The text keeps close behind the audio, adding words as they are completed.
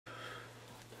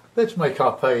Let's make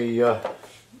up a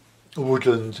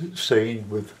woodland scene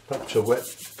with perhaps a wet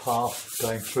path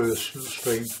going through a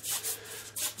stream,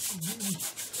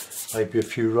 maybe a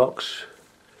few rocks.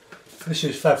 This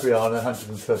is Fabriana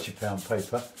 £130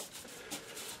 paper,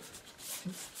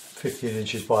 15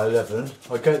 inches by 11.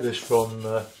 I get this from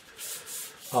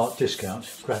Art Discount,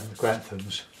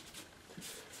 Granthams,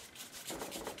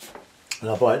 and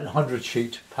I buy it in 100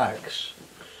 sheet packs.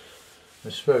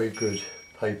 It's very good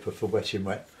paper for wetting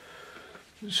wet.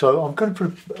 So I'm going to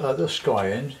put the sky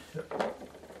in.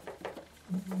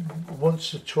 I want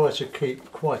to try to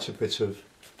keep quite a bit of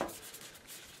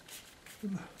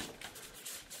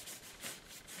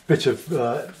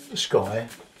sky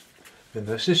in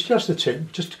this. It's just a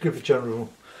tint, just to give a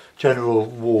general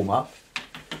warm up.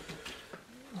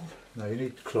 Now you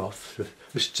need cloth.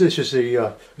 This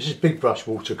is big brush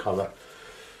watercolour.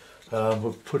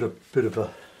 We'll put a bit of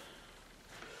a.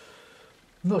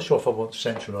 I'm not sure if I want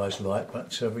centralised light,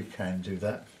 but we can do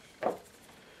that.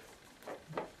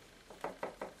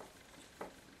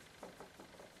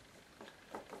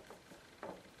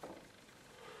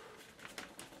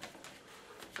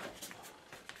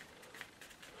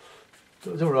 I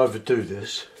don't want to overdo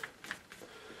this.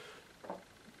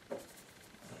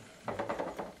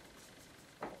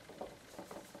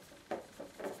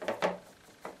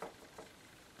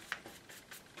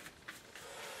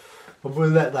 And we'll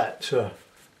let that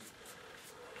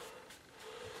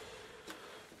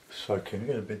soak in,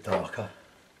 get a bit darker.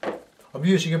 I'm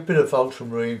using a bit of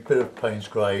ultramarine, a bit of Payne's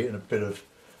grey and a bit of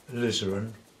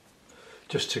alizarin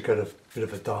just to get a bit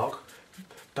of a dark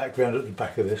background at the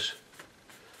back of this.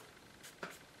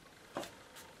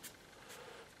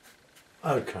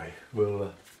 Okay,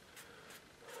 we'll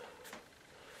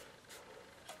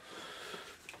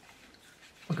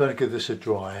I'm going to give this a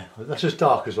dry. That's as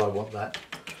dark as I want that.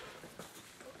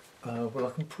 Well, I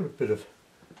can put a bit of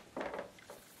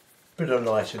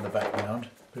light in the background,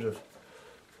 that'll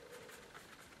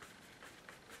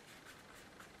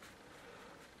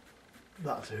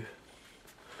do.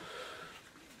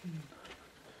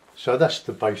 So that's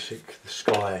the basic, the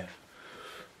sky,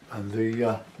 and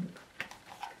the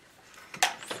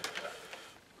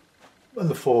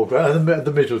foreground, and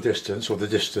the middle distance, or the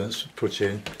distance put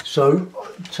in. So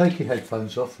take your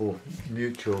headphones off or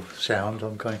mute your sound.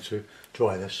 I'm going to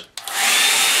dry this.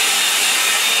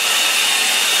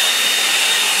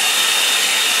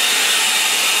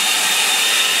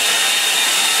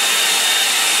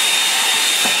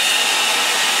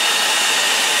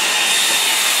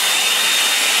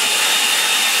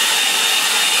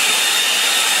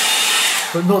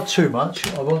 But not too much.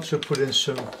 I want to put in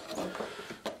some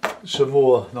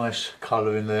more nice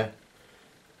colour in there.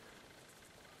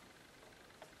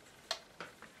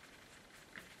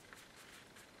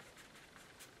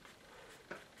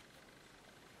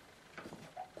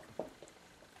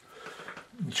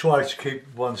 Try to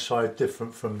keep one side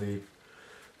different from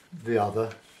the other.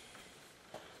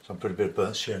 So I'm putting a bit of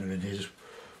burnt sienna in here, just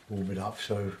warm it up,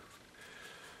 so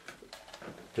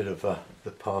a bit of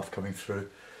the path coming through,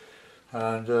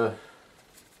 and a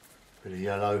bit of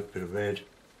yellow, a bit of red,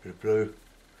 a bit of blue.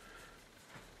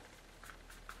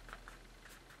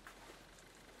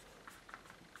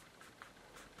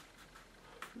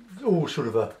 All sort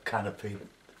of a canopy.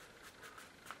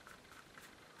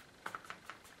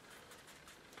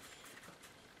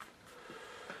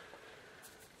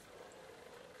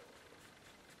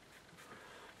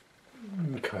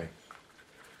 Okay,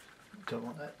 don't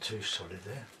want that too solid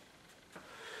there.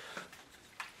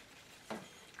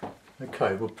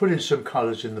 Okay, we'll put in some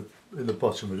colours in the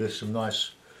bottom of this, some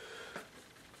nice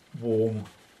warm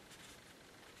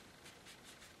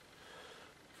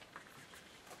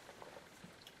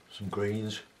some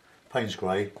greens, Payne's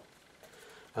grey,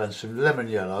 and some lemon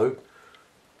yellow,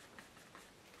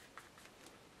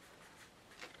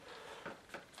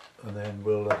 and then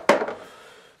we'll put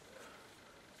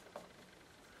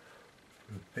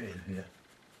a bit in here.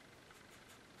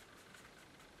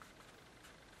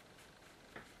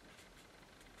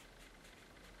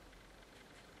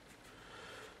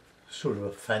 Sort of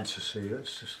a fantasy.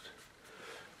 Let's just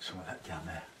some of that down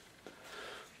there.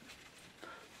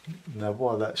 Now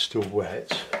while that's still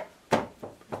wet, I'm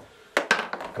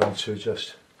going to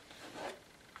just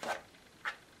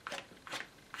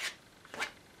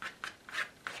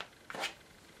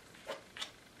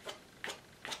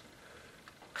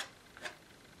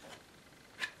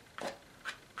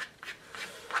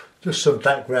some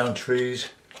background trees.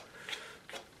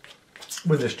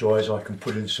 When this dries, I can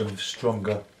put in some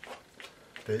stronger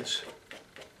bits.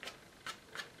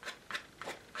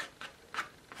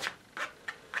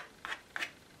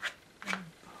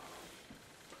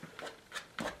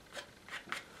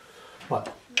 Right,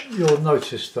 you'll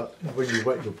notice that when you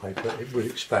wet your paper it will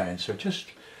expand, so just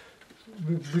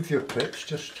with your clips,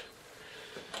 just,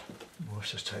 well,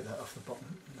 let's just take that off the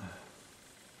bottom.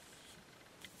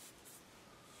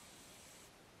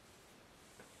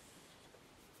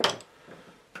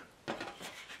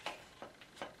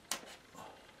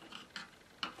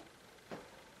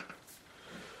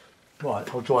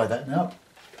 Right, I'll dry that now.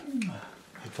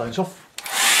 Headphones off.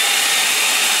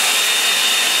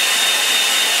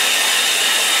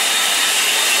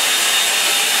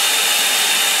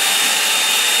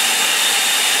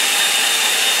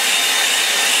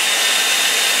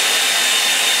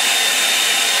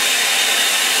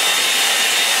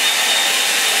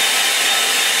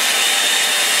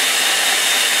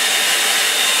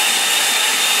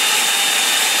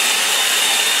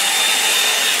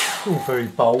 All very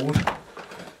bold.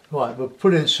 Right, we'll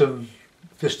put in some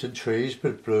distant trees, a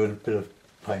bit of blue and a bit of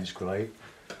Payne's grey.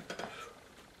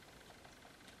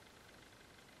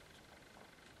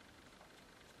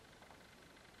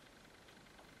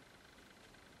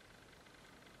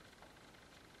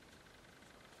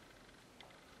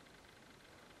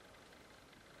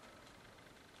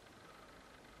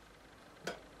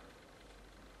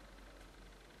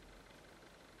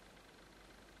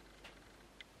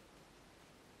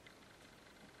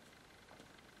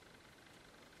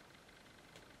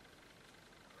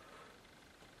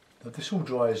 But this all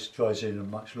dries in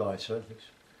and much lighter.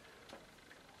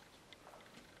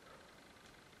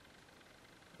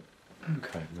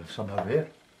 Okay, there's some over here.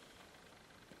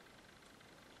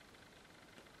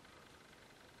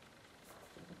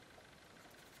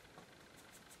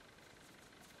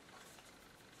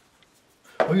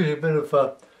 I'll use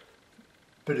a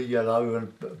bit of yellow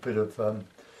and a bit of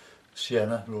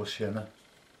sienna, raw sienna.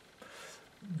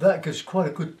 That gives quite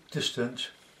a good distance.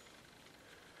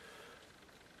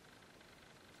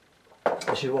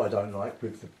 This is what I don't like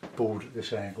with the board at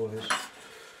this angle,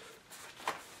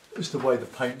 is the way the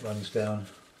paint runs down.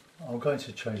 I'm going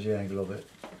to change the angle of it.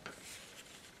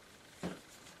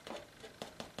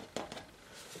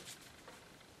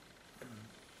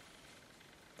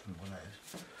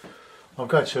 I'm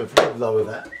going to lower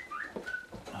that.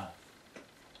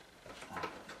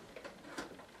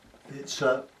 It's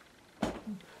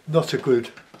not a good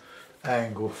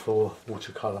angle for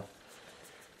watercolour.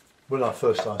 When I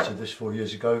first started this 4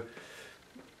 years ago,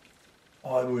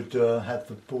 I would have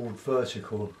the board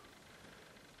vertical.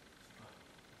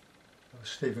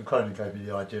 Stephen Cronin gave me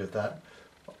the idea of that.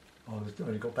 I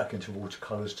only got back into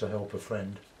watercolours to help a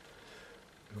friend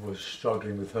who was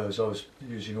struggling with hers. I was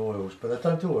using oils, but I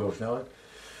don't do oils now. I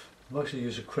mostly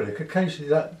use acrylic. Occasionally,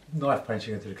 that knife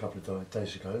painting I did a couple of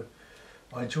days ago,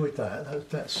 I enjoyed that.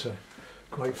 That's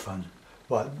great fun.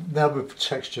 Right, now we'll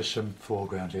texture some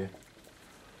foreground here.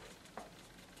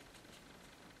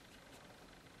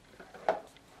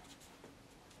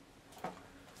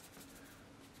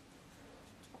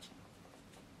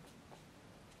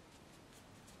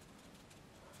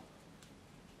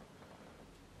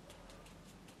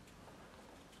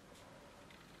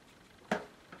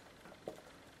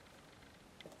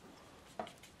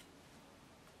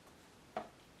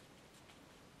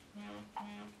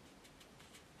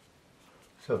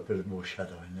 So a bit more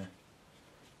shadow in there.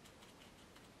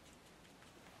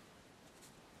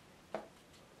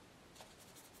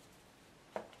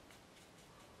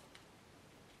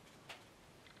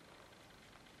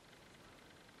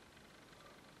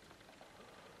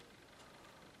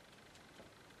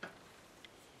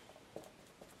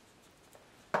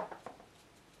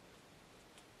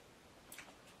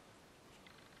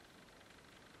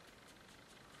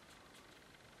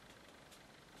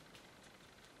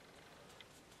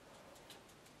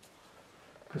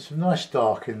 Put some nice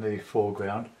dark in the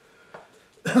foreground,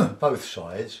 both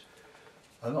sides,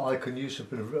 and I can use a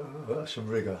bit of some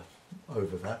rigor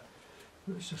over that.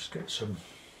 Let's just get some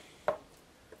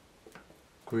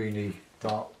greeny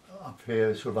dark up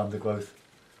here, sort of undergrowth.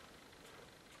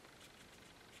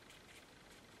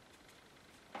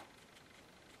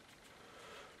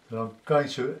 And I'm going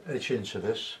to etch into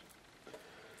this.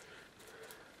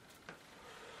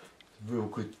 Real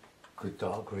good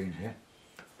dark green here.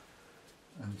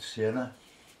 And sienna.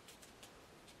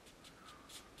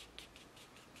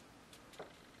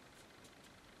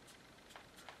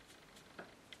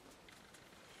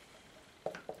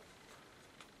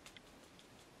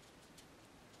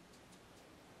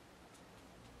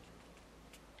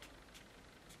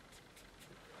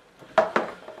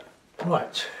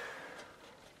 Right.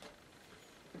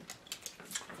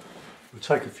 We'll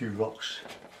take a few rocks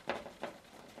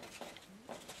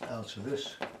out of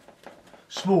this.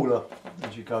 Smaller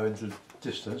as you go into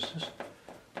distance,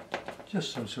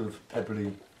 just some sort of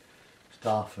pebbly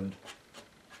stuff, and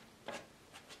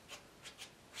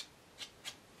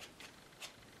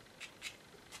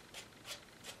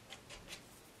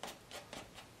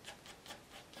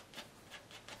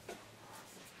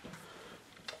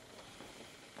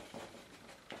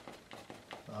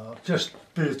just a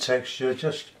bit of texture,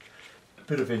 just a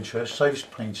bit of interest, saves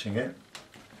painting it,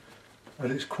 and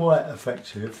it's quite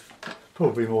effective,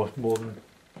 probably more than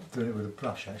doing it with a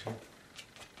brush actually.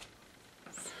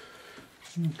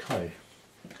 Okay,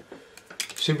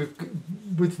 see,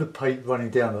 with the paint running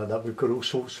down like that, we've got all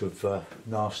sorts of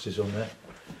nasties on there,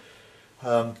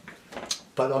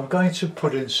 but I'm going to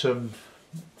put in some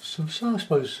I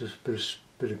suppose a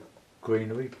bit of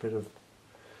greenery, bit of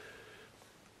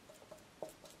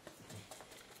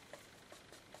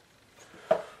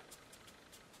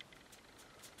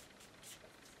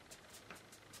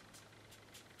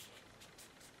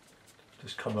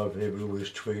just come over here with all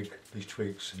these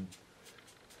twigs and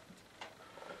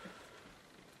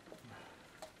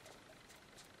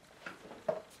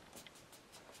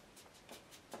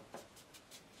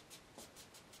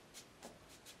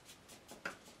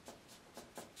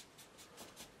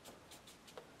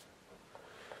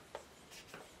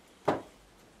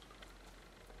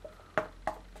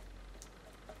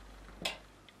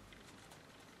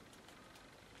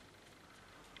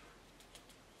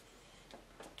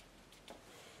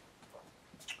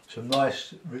some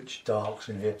nice rich darks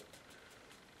in here.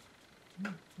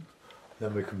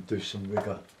 Then we can do some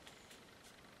rigor.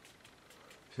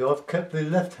 So I've kept the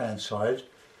left hand side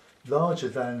larger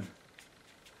than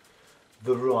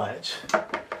the right.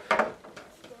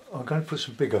 I'm going to put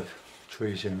some bigger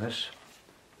trees in this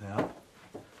now.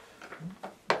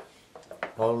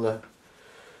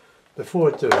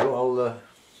 Before I do, well,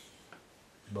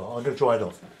 I'm going to dry it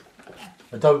off.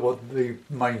 I don't want the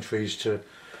main trees to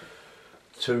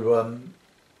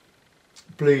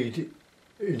bleed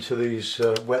into these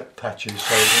wet patches.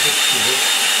 So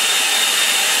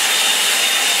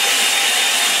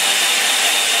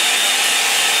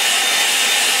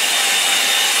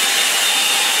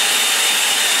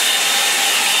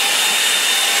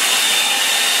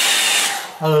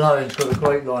Alan Owen's got a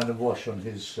great line of wash on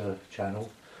his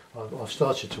channel. I've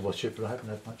started to watch it, but I haven't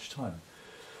had much time.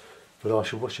 But I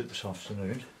shall watch it this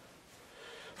afternoon.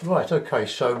 Right, okay,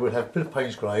 so we'll have a bit of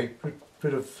Payne's grey,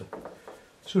 bit of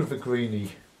sort of a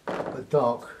greeny, a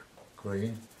dark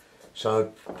green.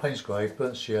 So Payne's grey,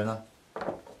 burnt sienna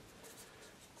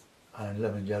and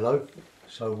lemon yellow.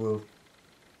 So we'll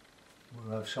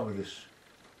have some of this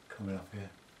coming up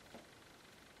here.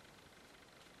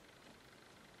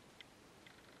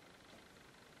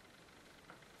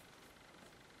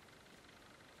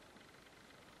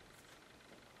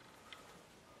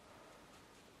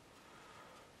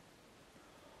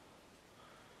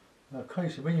 Okay,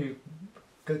 so when you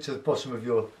get to the bottom of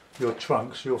your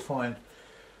trunks, you'll find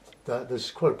that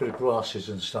there's quite a bit of grasses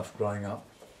and stuff growing up.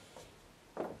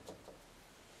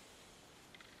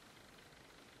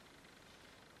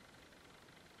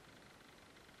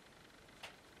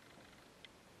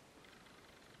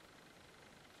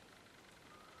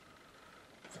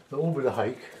 But all with a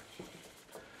hake.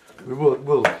 We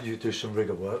will you do some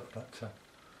rigger work, but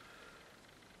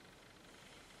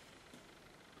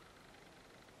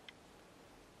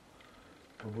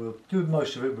we'll do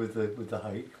most of it with the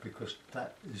hake, because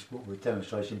that is what we're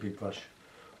demonstrating, big brush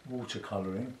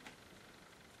watercolouring.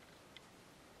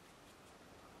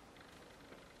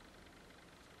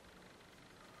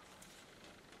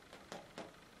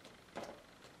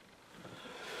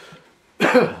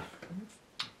 I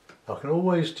can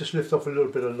always just lift off a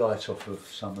little bit of light off of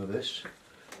some of this,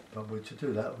 but to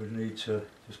do that we need to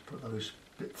just put those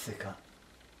a bit thicker.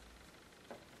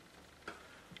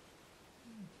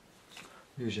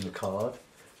 Using a card,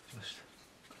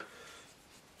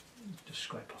 just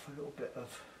scrape off a little bit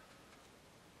of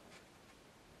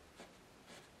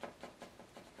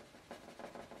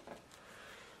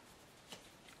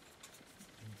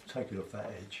take it off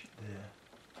that edge there.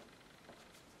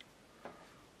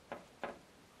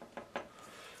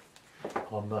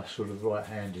 I'm sort of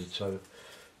right-handed, so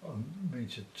I need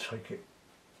to take it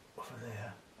off of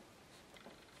there.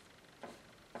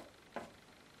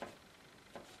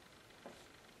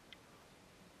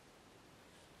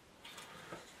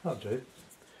 That'll do.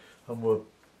 And we'll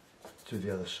do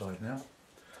the other side now.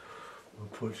 We'll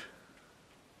put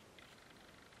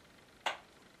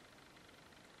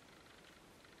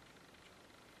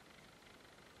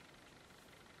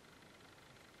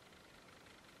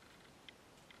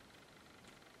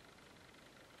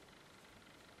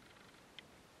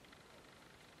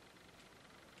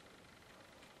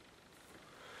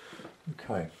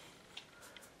okay.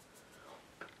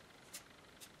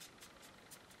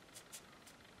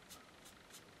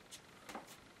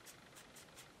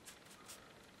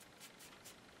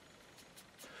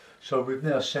 So we've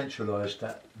now centralised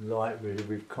that light really,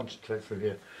 we've concentrated through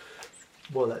here.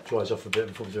 While that dries off a bit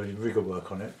before we do any rigger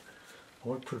work on it, I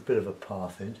want to put a bit of a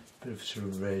path in, a bit of sort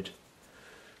of red.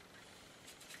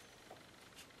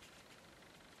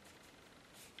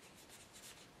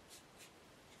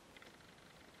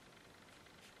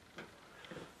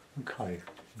 Okay,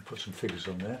 put some figures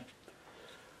on there.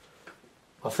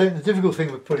 I think the difficult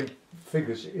thing with putting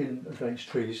figures in against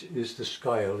trees is the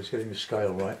scale, is getting the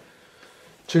scale right.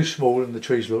 Too small and the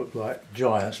trees look like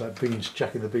giants, like beans,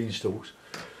 Jack in the Beanstalks.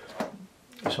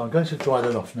 So I'm going to dry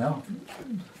that off now.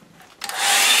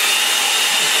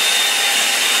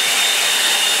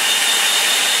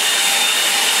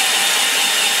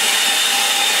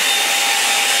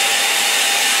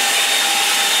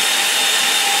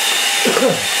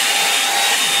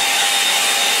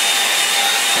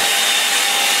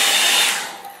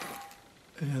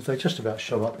 Yeah, they just about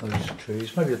show up, those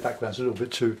trees. Maybe the background's a little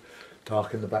bit too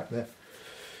dark in the back there.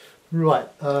 Right,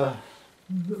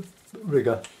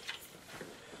 rigger.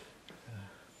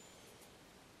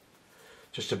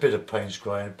 Just a bit of Payne's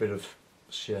grey and a bit of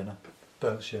sienna,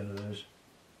 burnt sienna there is.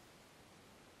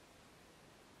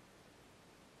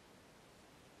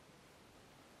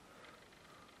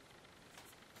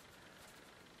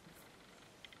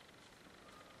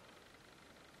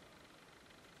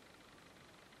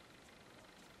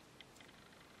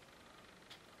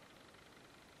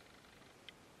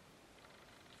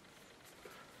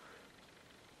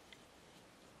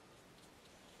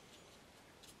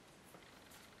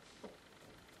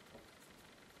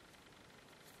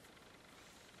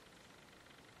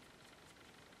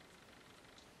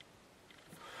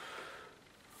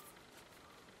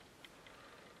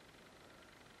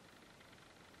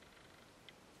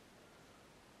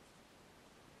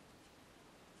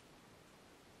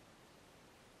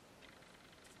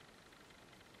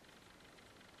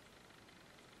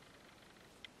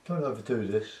 Don't overdo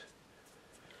this.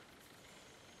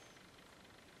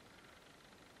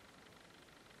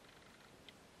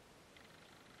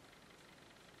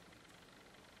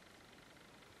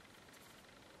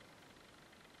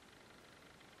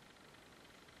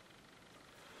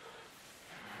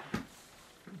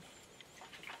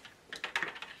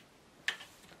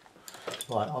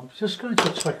 Right, I'm just going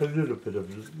to take a little bit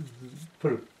of,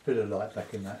 put a bit of light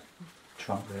back in that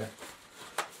trunk there.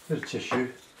 A bit of tissue,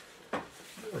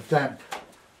 a damp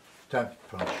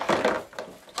brush.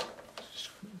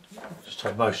 Just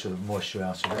take most of the moisture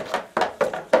out of it.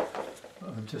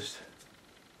 And just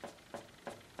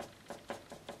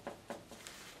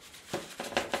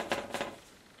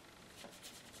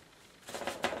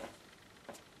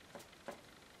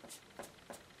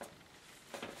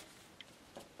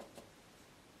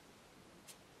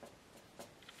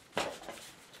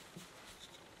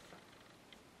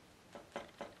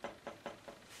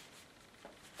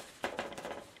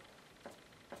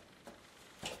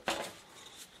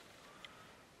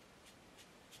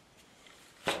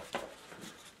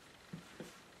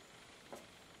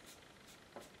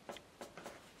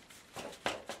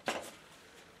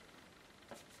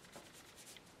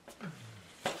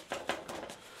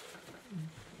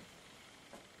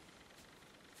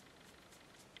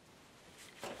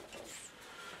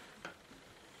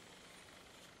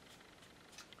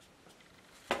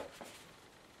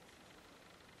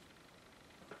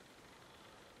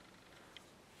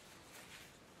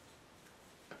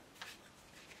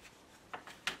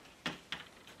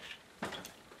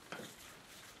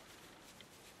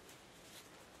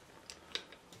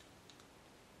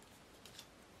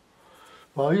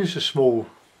well, I use a small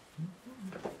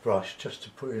brush just to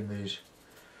put in these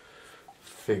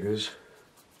figures.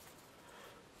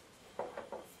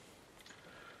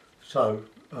 So,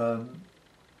 oh,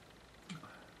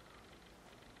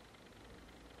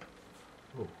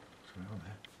 what's going on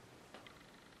there?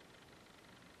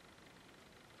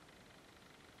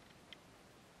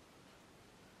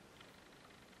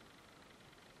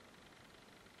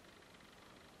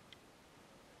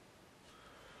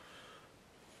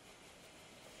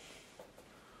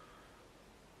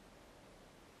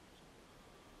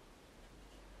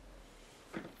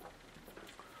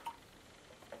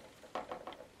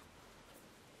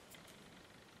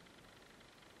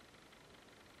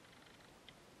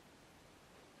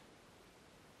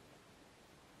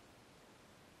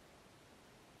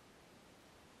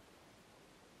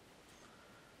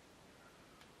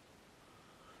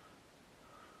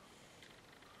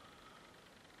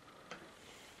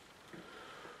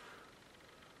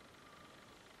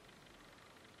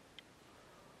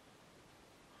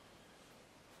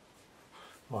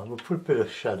 Right, we'll put a bit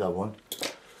of shadow on.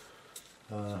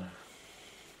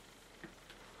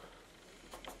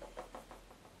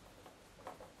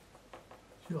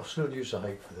 I'll still use the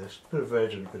hake for this, a bit of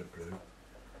red and a bit of blue.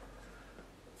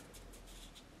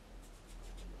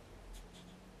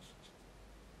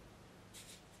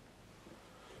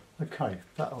 Okay,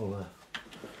 that'll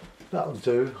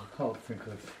do. I can't think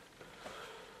of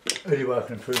any way I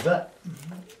can improve that.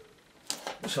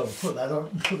 So I'll put that on,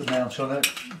 put the mount on it.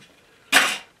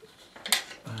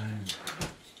 And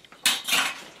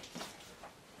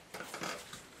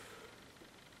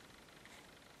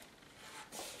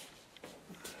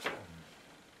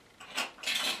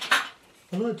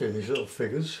I like doing these little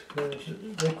figures.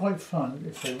 They're quite fun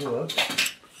if they work.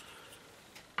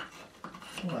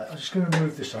 Right, I'm just going to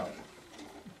move this up,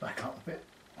 back up a bit.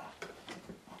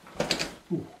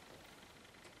 Ooh.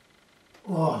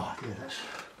 Oh, yeah,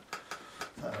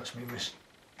 that hurts me wrist.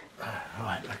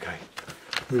 Right, okay.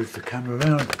 Move the camera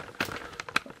around.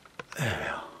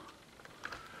 There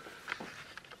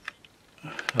we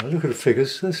are. Now look at the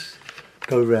figures. Let's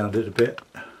go around it a bit.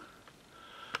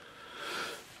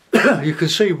 You can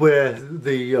see where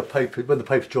the paper, when the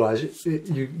paper dries,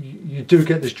 you do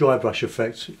get this dry brush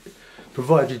effect,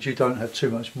 provided you don't have too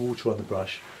much water on the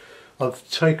brush. I've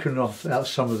taken out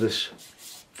some of this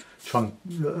trunk,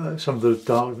 some of the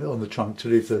dark on the trunk to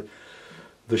leave the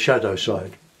shadow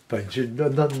side painted.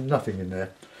 Nothing in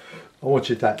there. I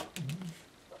wanted that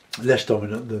less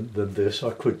dominant than this.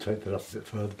 I could take that up a bit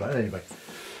further, but anyway.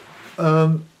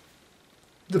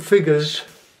 The figures,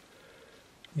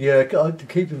 yeah, to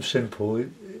keep them simple,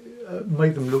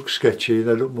 make them look sketchy,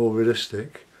 they look more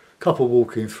realistic. Couple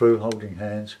walking through, holding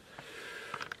hands.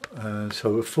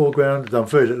 So the foreground, I've done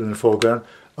very little in the foreground,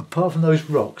 apart from those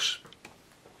rocks.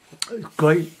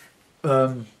 Great,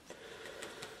 they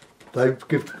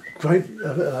give great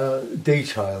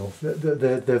detail.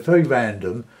 They're very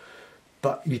random,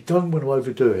 but you don't want to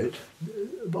overdo it.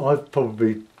 I've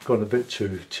probably gone a bit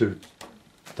too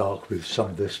dark with some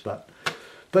of this, but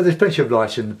there's plenty of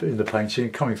light in the painting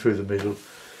coming through the middle.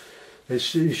 It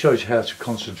shows you how to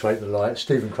concentrate the light.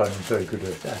 Stephen Cronin's very good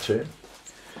at it.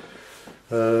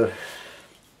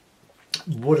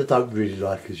 What I don't really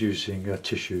like is using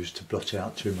tissues to blot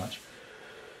out too much.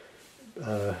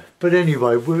 But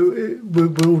anyway,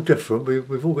 we're all different.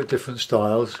 We've all got different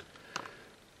styles,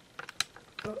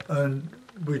 and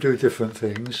we do different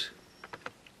things.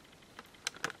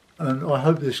 And I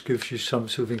hope this gives you some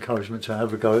sort of encouragement to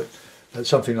have a go at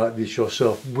something like this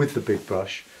yourself with the big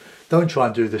brush. Don't try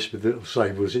and do this with little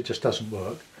sables, it just doesn't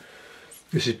work.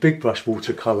 This is big brush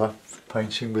watercolour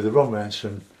painting with a Ron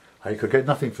Ranson hake. I get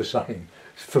nothing for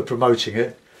promoting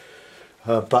it,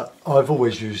 but I've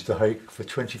always used the hake for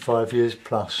 25 years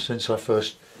plus, since I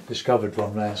first discovered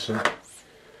Ron Ranson.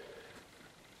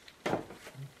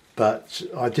 But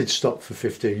I did stop for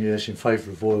 15 years in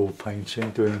favour of oil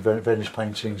painting, doing Venice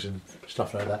paintings and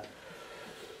stuff like that,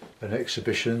 and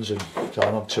exhibitions, and so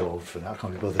I'm too old for that, I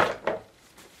can't be bothered.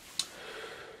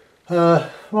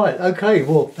 Right, okay,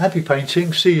 well, happy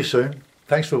painting, see you soon,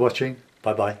 thanks for watching,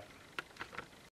 bye bye.